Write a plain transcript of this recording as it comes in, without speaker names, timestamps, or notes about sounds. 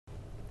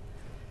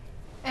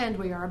And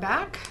we are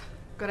back.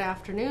 Good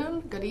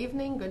afternoon, good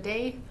evening, good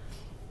day.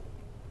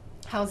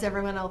 How's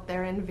everyone out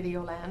there in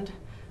video land?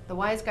 The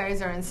wise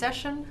guys are in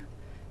session,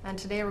 and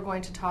today we're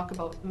going to talk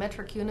about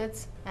metric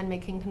units and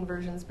making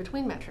conversions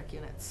between metric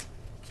units.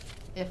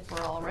 If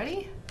we're all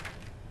ready.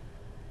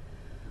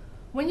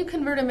 When you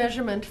convert a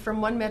measurement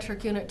from one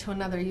metric unit to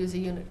another, use a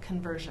unit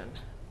conversion.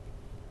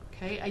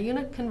 Okay, a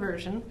unit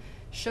conversion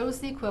shows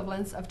the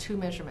equivalence of two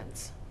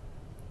measurements.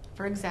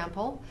 For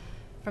example,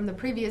 from the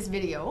previous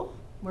video,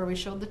 where we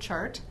showed the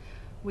chart,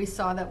 we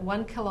saw that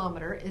 1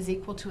 kilometer is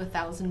equal to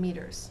 1,000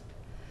 meters.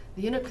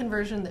 The unit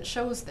conversion that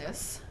shows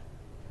this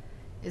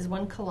is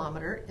 1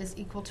 kilometer is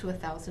equal to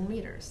 1,000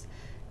 meters.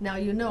 Now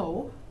you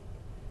know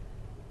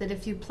that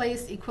if you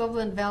place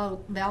equivalent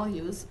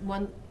values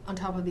one on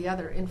top of the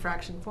other in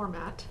fraction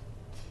format,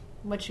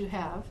 what you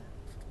have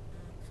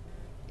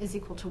is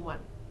equal to 1.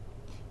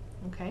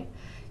 Okay?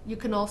 You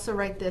can also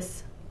write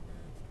this,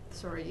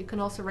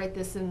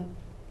 in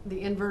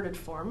the inverted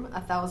form.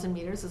 1,000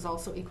 meters is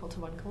also equal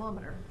to 1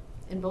 kilometer.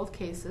 In both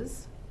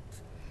cases,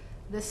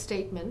 this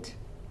statement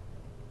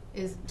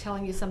is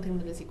telling you something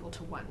that is equal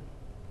to 1.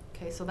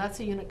 Okay, so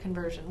that's a unit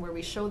conversion where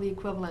we show the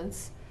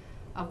equivalence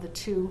of the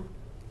two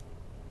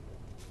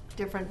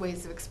different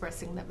ways of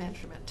expressing that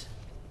measurement.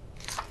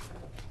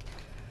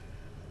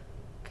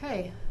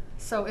 Okay,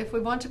 so if we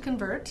want to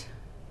convert,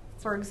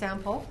 for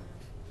example,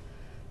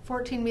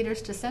 14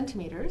 meters to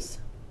centimeters,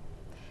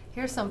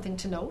 here's something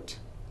to note.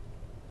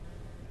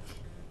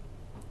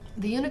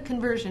 The unit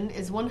conversion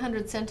is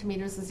 100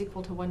 centimeters is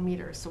equal to 1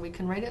 meter, so we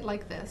can write it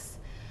like this.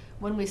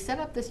 When we set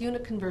up this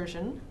unit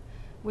conversion,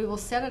 we will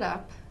set it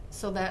up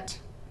so that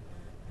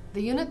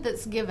the unit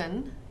that's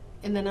given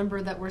in the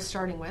number that we're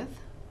starting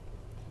with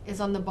is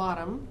on the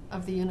bottom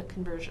of the unit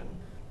conversion.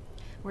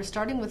 We're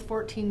starting with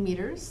 14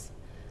 meters,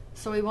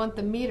 so we want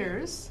the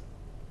meters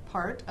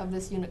part of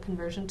this unit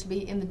conversion to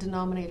be in the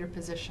denominator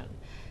position.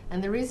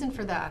 And the reason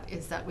for that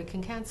is that we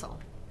can cancel.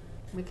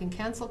 We can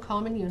cancel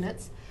common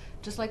units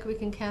just like we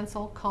can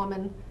cancel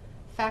common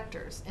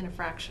factors in a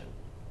fraction.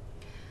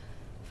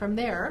 From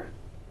there,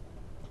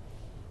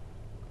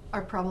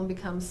 our problem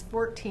becomes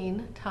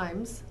 14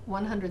 times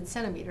 100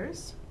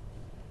 centimeters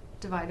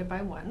divided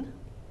by 1.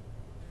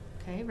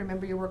 Okay,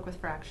 remember you work with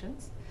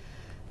fractions.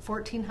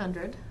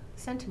 1,400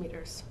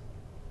 centimeters.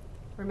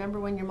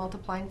 Remember when you're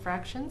multiplying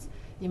fractions,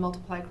 you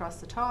multiply across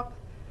the top,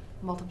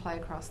 multiply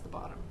across the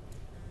bottom.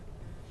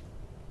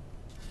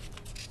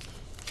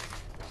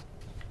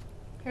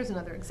 Here's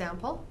another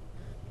example.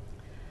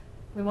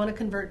 We want to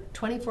convert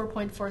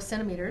 24.4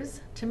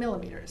 centimeters to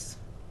millimeters.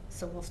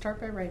 So we'll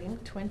start by writing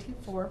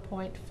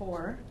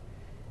 24.4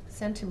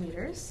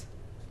 centimeters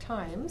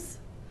times.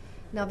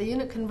 Now the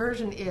unit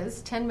conversion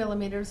is 10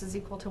 millimeters is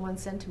equal to 1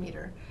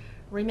 centimeter.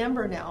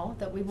 Remember now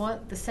that we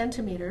want the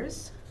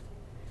centimeters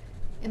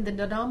in the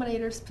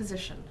denominator's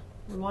position.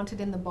 We want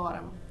it in the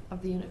bottom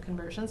of the unit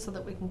conversion so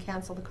that we can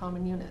cancel the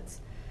common units.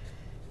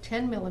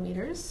 10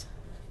 millimeters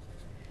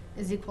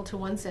is equal to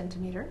 1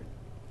 centimeter.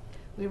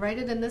 We write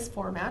it in this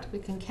format. We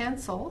can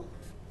cancel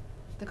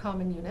the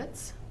common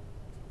units,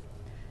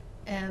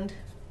 and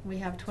we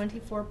have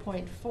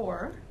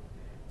 24.4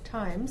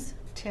 times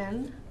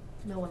 10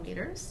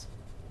 millimeters,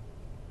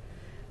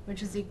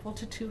 which is equal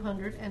to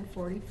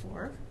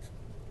 244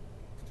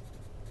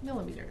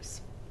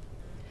 millimeters.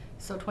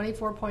 So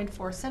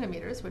 24.4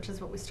 centimeters, which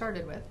is what we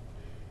started with,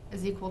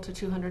 is equal to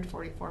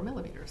 244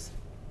 millimeters.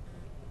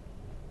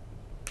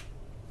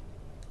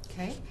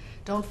 Okay,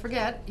 don't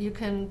forget, you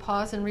can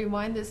pause and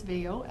rewind this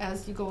video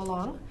as you go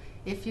along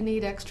if you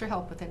need extra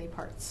help with any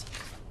parts.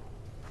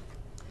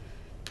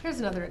 Here's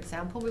another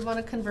example. We want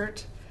to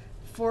convert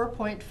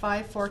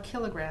 4.54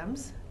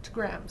 kilograms to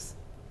grams.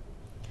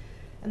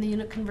 And the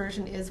unit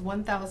conversion is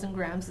 1,000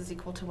 grams is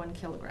equal to 1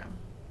 kilogram.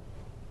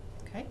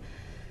 Okay,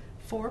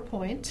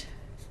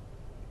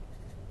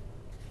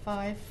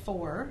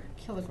 4.54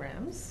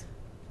 kilograms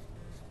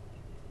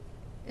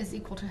is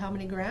equal to how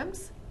many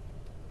grams?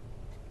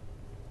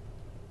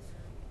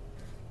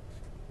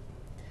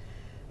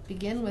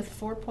 Begin with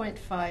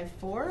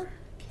 4.54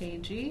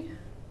 kg,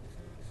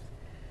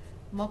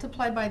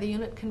 multiplied by the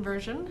unit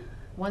conversion.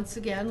 Once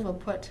again, we'll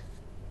put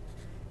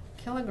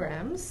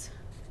kilograms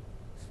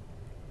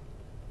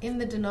in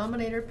the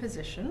denominator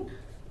position,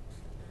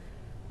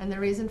 and the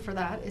reason for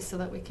that is so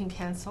that we can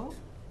cancel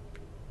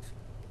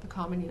the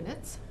common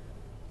units.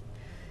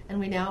 And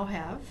we now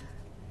have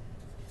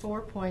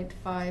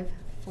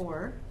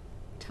 4.54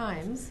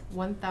 times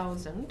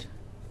 1,000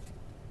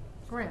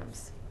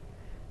 grams,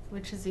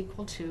 which is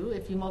equal to,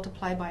 if you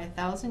multiply by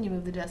 1,000, you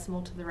move the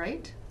decimal to the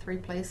right 3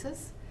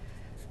 places,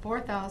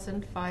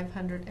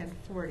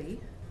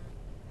 4,540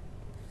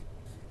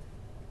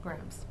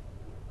 grams.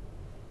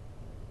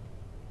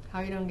 How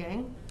are you doing,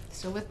 gang?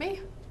 Still with me?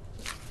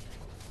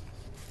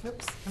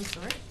 Oops, I'm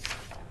sorry.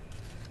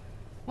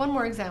 One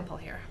more example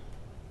here.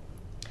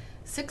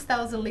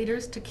 6,000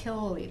 liters to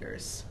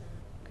kiloliters.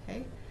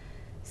 Okay,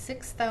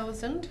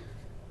 6,000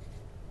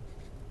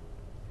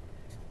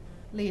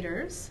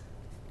 liters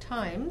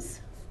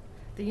times,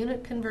 the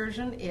unit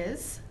conversion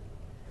is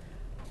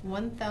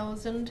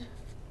 1,000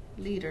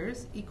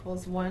 liters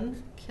equals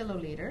 1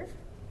 kiloliter.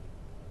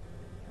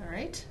 All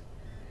right,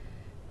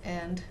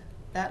 and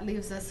that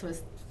leaves us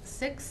with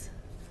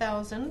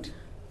 6,000.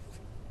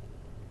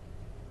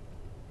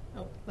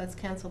 Oh, let's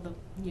cancel the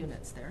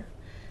units there.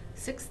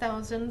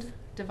 6,000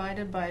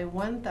 divided by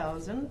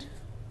 1,000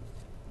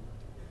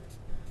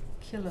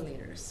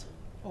 kiloliters,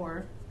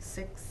 or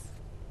 6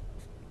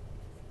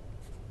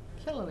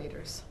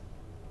 kiloliters.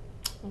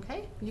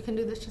 Okay, you can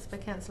do this just by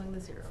canceling the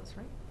zeros,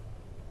 right?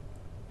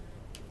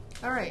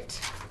 All right,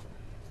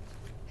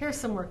 here's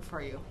some work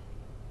for you.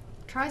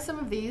 Try some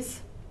of these.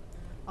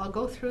 I'll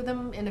go through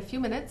them in a few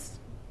minutes.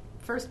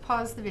 First,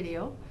 pause the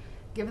video,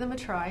 give them a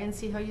try and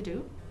see how you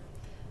do,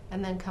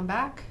 and then come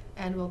back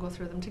and we'll go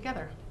through them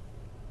together.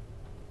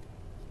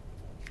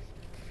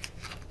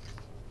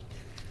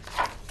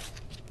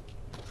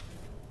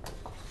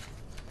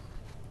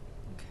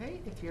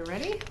 Okay, if you're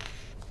ready,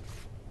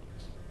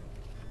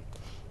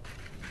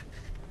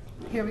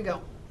 here we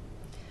go.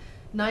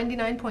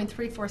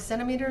 99.34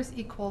 centimeters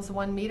equals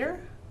 1 meter.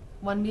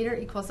 1 meter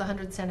equals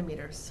 100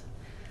 centimeters.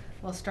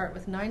 We'll start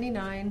with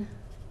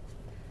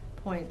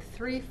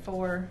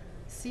 99.34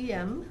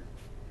 cm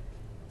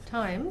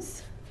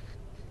times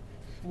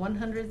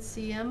 100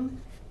 cm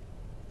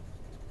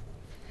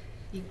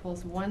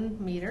equals 1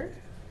 meter.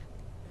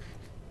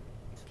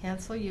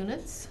 Cancel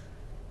units.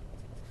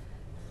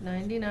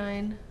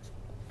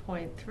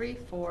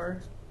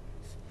 99.34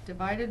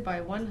 divided by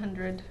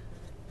 100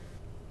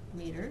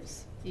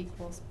 meters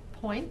equals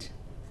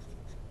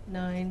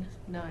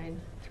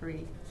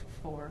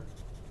 0.9934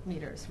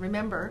 meters.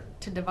 Remember,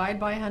 to divide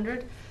by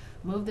 100,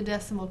 move the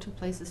decimal 2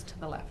 places to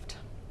the left.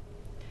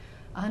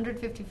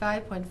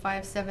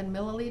 155.57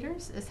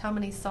 milliliters is how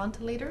many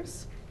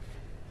centiliters?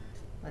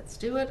 Let's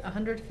do it.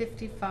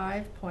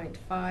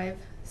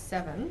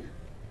 155.57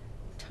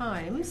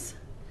 times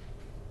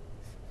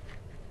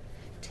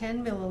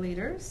 10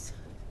 milliliters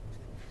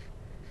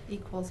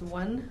equals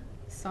 1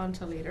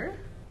 centiliter.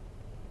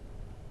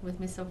 With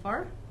me so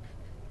far?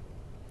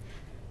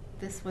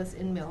 This was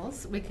in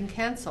mils. We can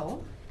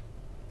cancel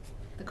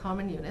the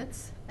common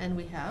units, and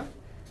we have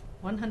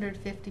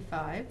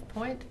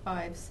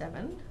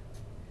 155.57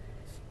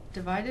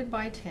 divided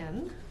by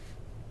 10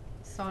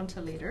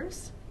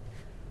 centiliters,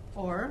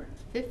 or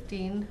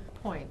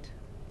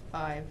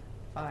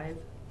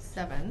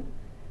 15.557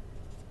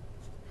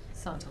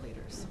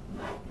 centiliters.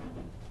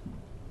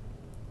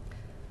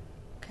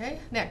 Okay,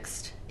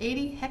 next,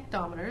 80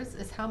 hectometers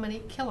is how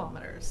many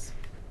kilometers?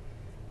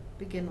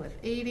 Begin with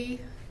 80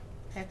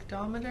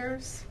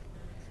 hectometers,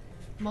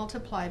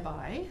 multiply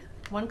by,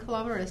 1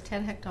 kilometer is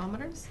 10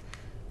 hectometers.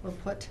 We'll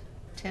put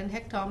 10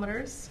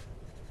 hectometers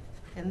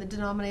in the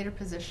denominator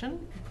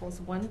position,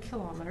 equals 1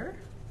 kilometer.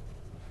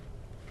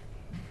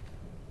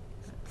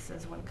 That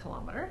says 1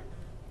 kilometer.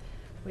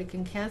 We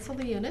can cancel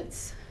the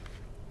units,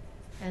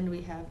 and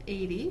we have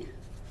 80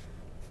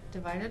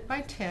 divided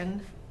by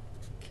 10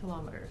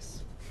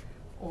 kilometers,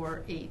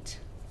 or 8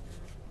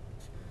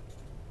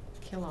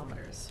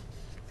 kilometers.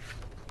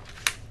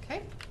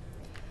 Okay,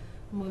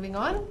 moving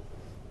on.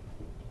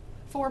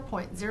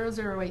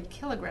 4.008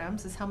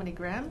 kilograms is how many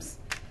grams?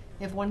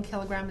 If 1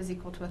 kilogram is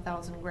equal to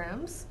 1,000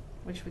 grams,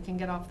 which we can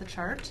get off the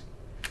chart.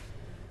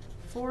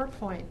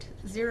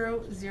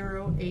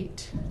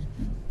 4.008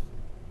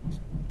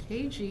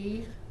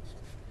 kg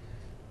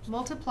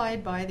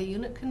multiplied by the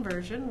unit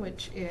conversion,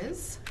 which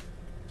is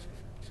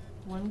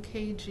 1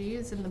 kg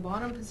is in the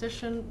bottom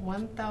position,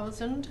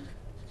 1,000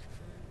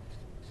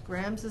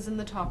 grams is in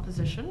the top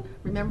position.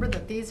 Remember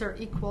that these are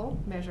equal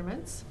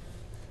measurements.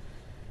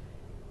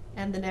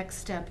 And the next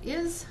step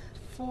is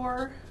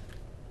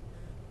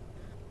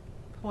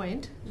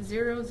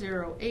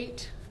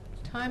 4.008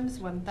 times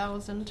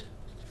 1,000.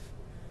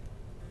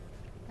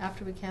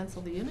 After we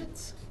cancel the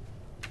units,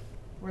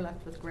 we're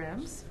left with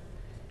grams,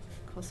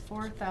 equals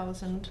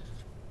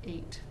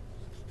 4,008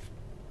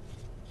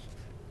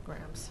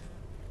 grams.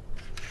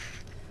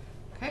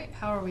 Okay,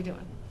 how are we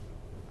doing?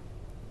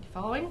 You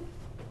following?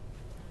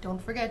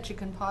 Don't forget, you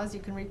can pause,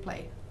 you can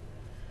replay.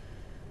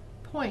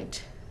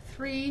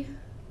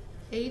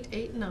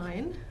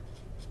 0.3889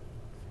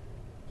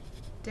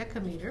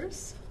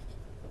 decameters.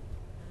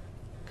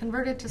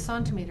 Converted to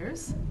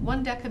centimeters,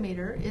 1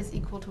 decameter is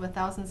equal to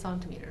 1,000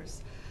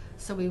 centimeters.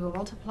 So we will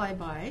multiply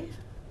by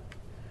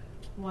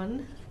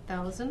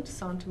 1,000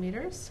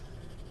 centimeters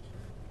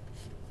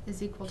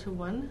is equal to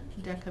 1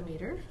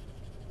 decameter.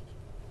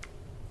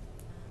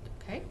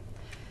 Okay,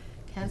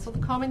 cancel the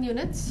common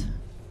units.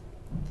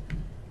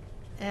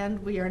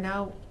 And we are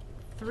now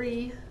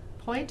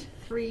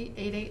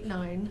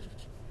 3.3889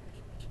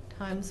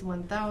 times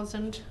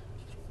 1,000,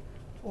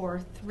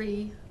 or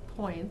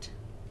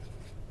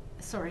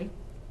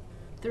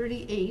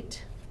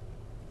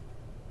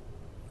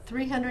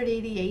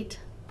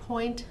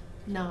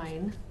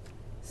 388.9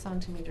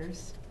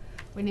 centimeters.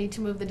 We need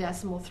to move the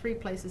decimal 3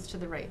 places to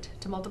the right.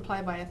 To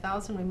multiply by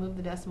 1,000, we move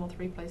the decimal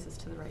 3 places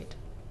to the right.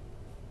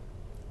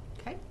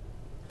 Okay?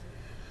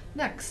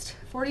 Next,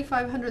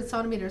 4,500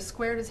 centimeters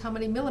squared is how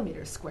many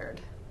millimeters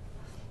squared?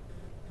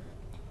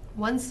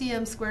 1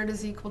 cm squared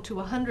is equal to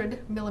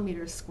 100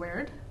 millimeters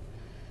squared.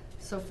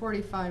 So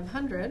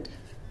 4,500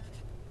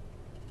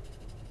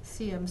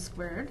 cm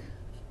squared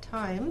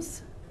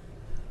times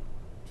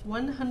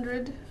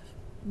 100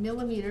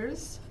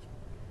 millimeters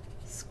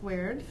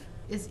squared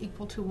is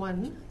equal to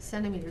 1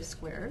 centimeter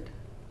squared.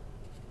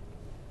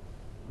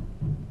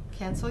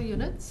 Cancel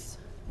units,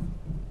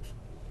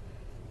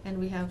 and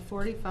we have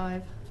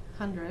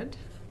 4,500.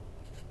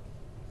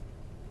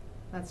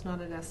 That's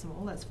not a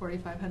decimal, that's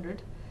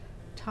 4,500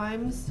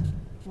 times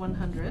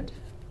 100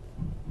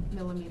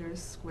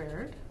 millimeters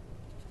squared,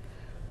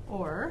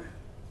 or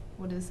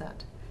what is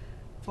that?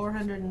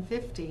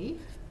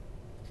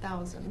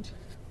 450,000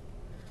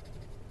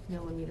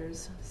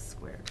 millimeters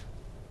squared.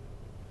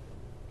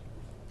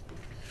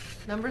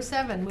 Number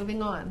 7,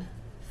 moving on.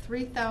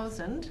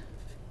 3,000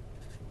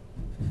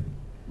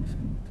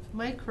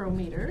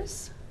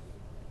 micrometers.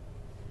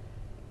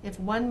 If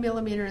 1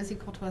 millimeter is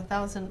equal to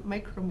 1,000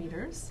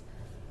 micrometers,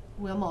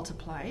 we'll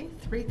multiply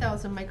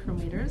 3,000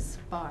 micrometers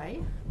by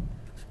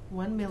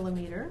 1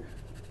 millimeter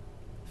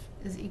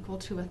is equal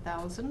to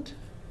 1,000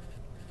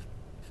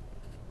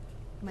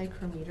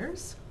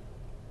 micrometers.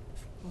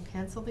 We'll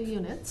cancel the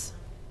units.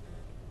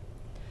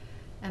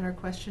 And our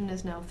question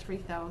is now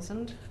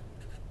 3,000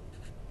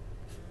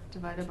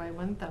 divided by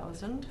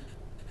 1,000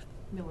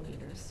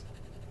 millimeters,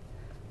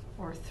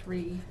 or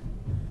 3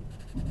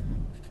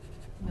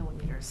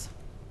 millimeters.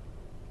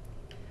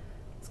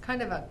 It's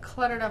kind of a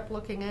cluttered up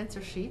looking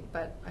answer sheet,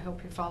 but I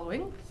hope you're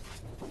following.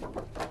 We have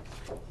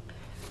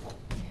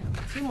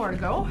a few more to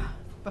go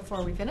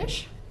before we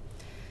finish.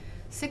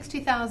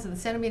 60,000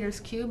 centimeters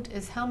cubed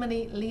is how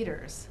many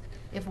liters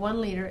if 1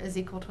 liter is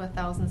equal to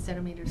 1,000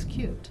 centimeters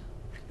cubed?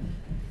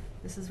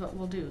 This is what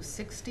we'll do.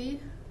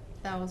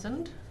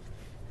 60,000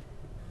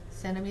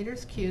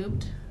 centimeters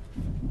cubed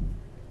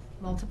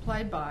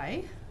multiplied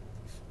by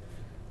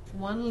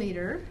 1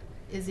 liter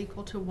is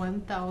equal to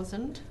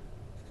 1,000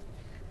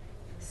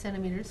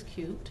 centimeters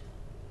cubed.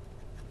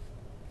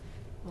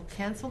 We'll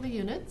cancel the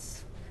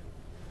units,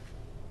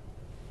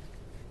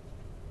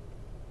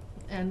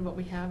 and what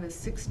we have is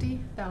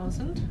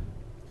 60,000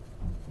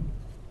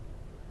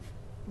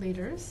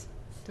 liters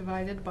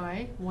divided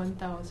by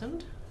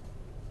 1,000,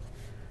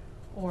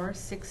 or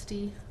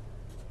 60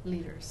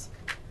 liters.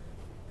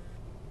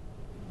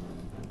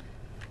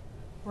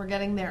 We're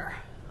getting there.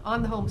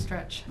 On the home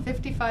stretch,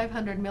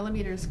 5,500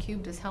 millimeters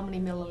cubed is how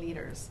many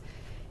milliliters?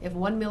 If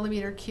 1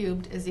 millimeter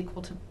cubed is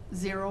equal to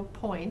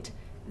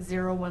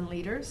 0.01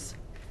 liters,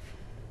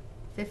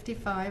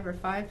 55 or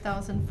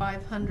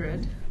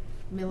 5,500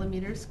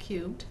 millimeters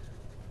cubed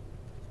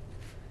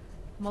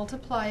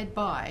multiplied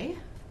by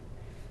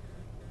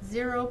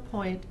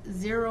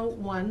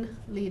 0.01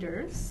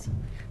 liters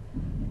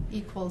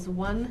equals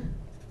 1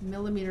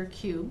 millimeter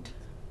cubed.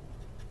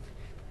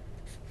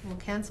 We'll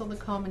cancel the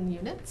common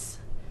units,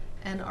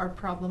 and our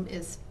problem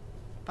is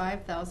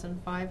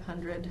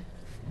 5,500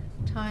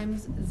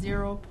 times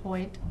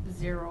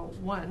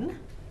 0.01,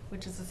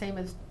 which is the same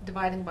as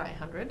dividing by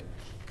 100.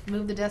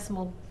 Move the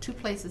decimal 2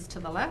 places to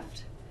the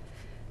left,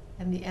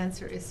 and the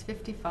answer is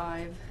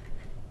 55.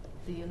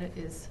 The unit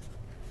is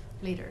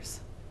liters.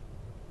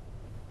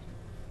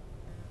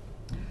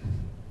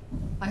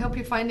 I hope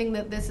you're finding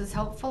that this is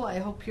helpful. I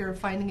hope you're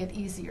finding it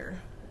easier.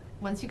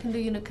 Once you can do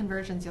unit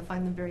conversions, you'll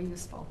find them very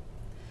useful.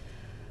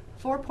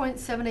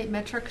 4.78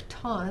 metric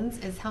tons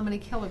is how many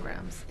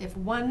kilograms if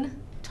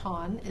 1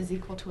 ton is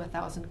equal to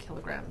 1,000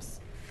 kilograms?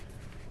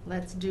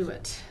 Let's do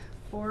it.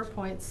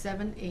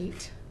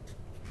 4.78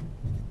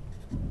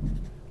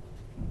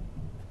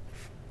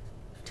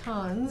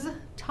 tons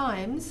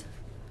times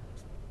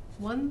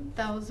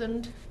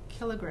 1,000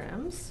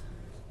 kilograms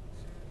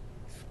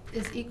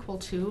is equal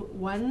to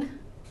 1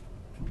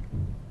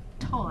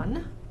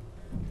 ton.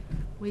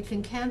 We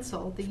can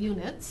cancel the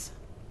units,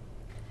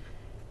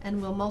 and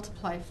we'll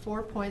multiply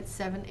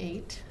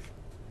 4.78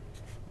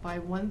 by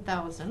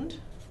 1,000,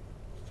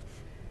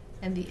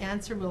 and the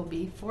answer will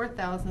be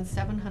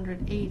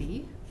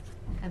 4,780,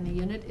 and the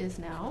unit is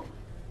now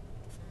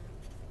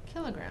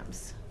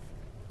kilograms.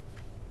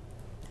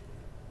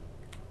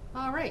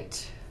 All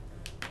right.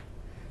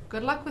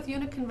 Good luck with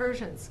unit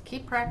conversions.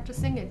 Keep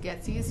practicing, it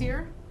gets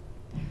easier,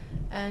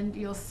 and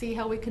you'll see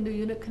how we can do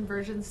unit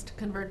conversions to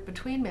convert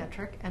between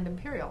metric and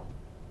imperial.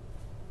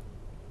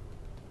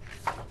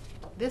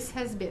 This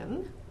has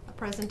been a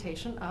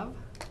presentation of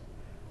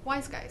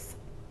Wise Guys.